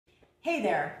Hey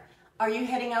there, are you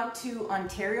heading out to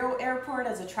Ontario Airport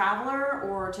as a traveler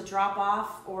or to drop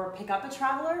off or pick up a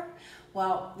traveler?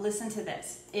 Well, listen to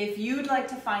this. If you'd like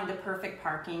to find the perfect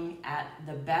parking at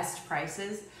the best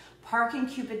prices,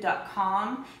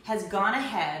 ParkingCupid.com has gone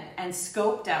ahead and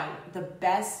scoped out the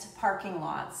best parking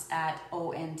lots at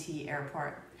ONT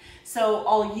Airport. So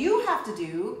all you have to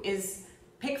do is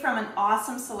pick from an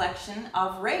awesome selection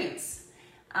of rates.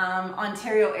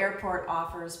 Ontario Airport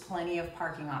offers plenty of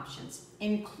parking options,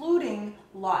 including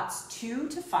lots 2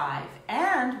 to 5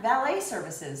 and valet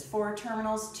services for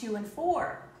terminals 2 and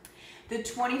 4. The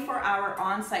 24-hour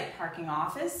on-site parking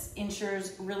office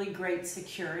ensures really great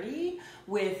security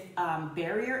with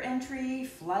barrier entry,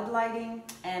 flood lighting,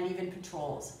 and even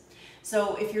patrols.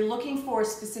 So if you're looking for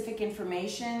specific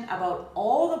information about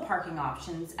all the parking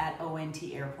options at ONT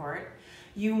Airport,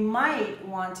 you might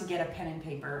want to get a pen and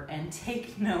paper and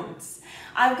take notes.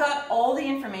 I've got all the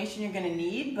information you're going to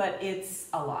need, but it's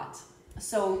a lot.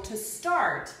 So to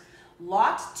start,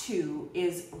 Lot 2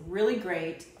 is really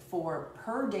great for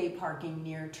per day parking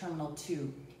near Terminal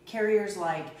 2. Carriers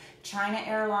like China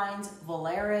Airlines,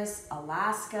 Volaris,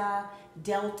 Alaska,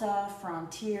 Delta,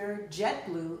 Frontier,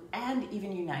 JetBlue, and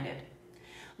even United.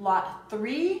 Lot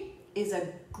 3 is a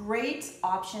great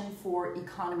option for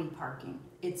economy parking.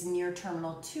 It's near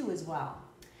Terminal 2 as well.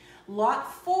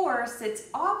 Lot 4 sits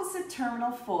opposite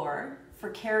Terminal 4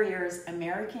 for carriers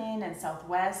American and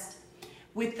Southwest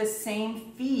with the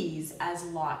same fees as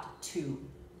Lot 2.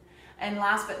 And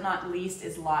last but not least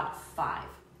is Lot 5.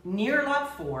 Near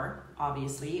Lot 4,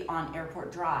 obviously, on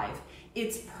Airport Drive,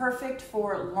 it's perfect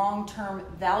for long-term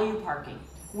value parking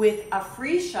with a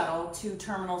free shuttle to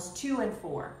Terminals 2 and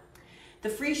 4. The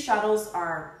free shuttles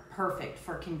are perfect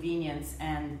for convenience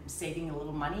and saving a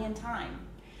little money and time.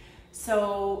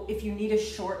 So if you need a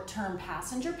short-term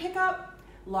passenger pickup,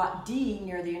 Lot D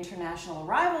near the International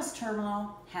Arrivals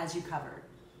Terminal has you covered.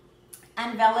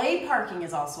 And valet parking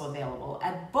is also available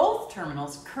at both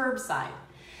terminals curbside.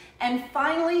 And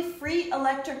finally, free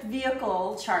electric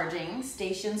vehicle charging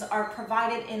stations are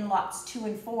provided in lots 2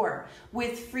 and 4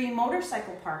 with free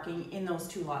motorcycle parking in those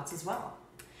 2 lots as well.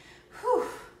 Whew.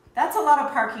 That's a lot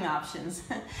of parking options.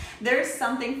 There's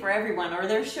something for everyone, or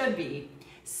there should be.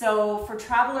 So for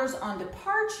travelers on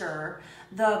departure,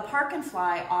 the Park and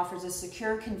Fly offers a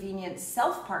secure, convenient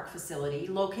self-park facility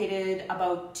located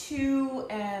about 2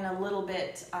 and a little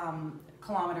bit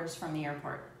kilometers from the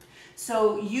airport.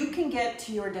 So you can get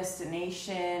to your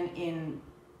destination in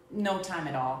no time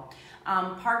at all.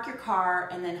 Park your car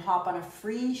and then hop on a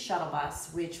free shuttle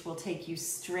bus, which will take you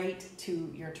straight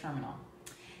to your terminal.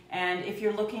 And if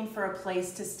you're looking for a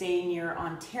place to stay near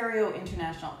Ontario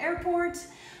International Airport,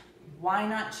 why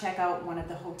not check out one of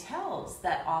the hotels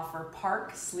that offer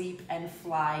park, sleep, and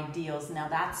fly deals? Now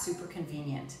that's super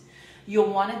convenient.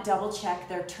 You'll want to double check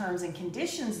their terms and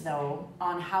conditions though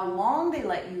on how long they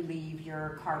let you leave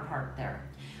your car parked there.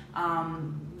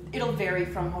 It'll vary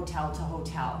from hotel to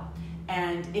hotel.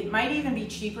 And it might even be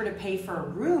cheaper to pay for a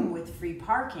room with free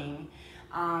parking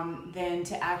than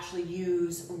to actually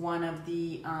use one of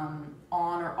the on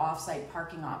or off-site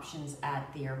parking options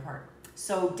at the airport.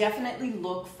 So definitely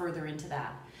look further into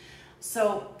that.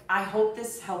 So I hope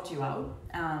this helped you out,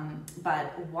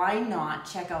 but why not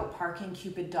check out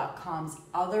ParkingCupid.com's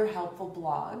other helpful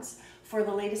blogs for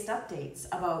the latest updates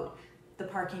about the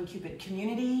Parking Cupid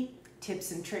community,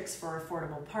 tips and tricks for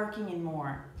affordable parking, and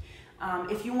more.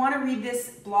 If you want to read this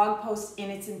blog post in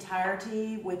its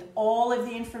entirety with all of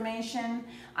the information,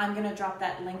 I'm going to drop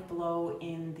that link below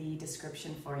in the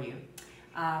description for you.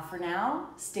 For now,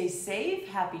 stay safe,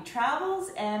 happy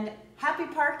travels, and happy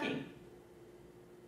parking.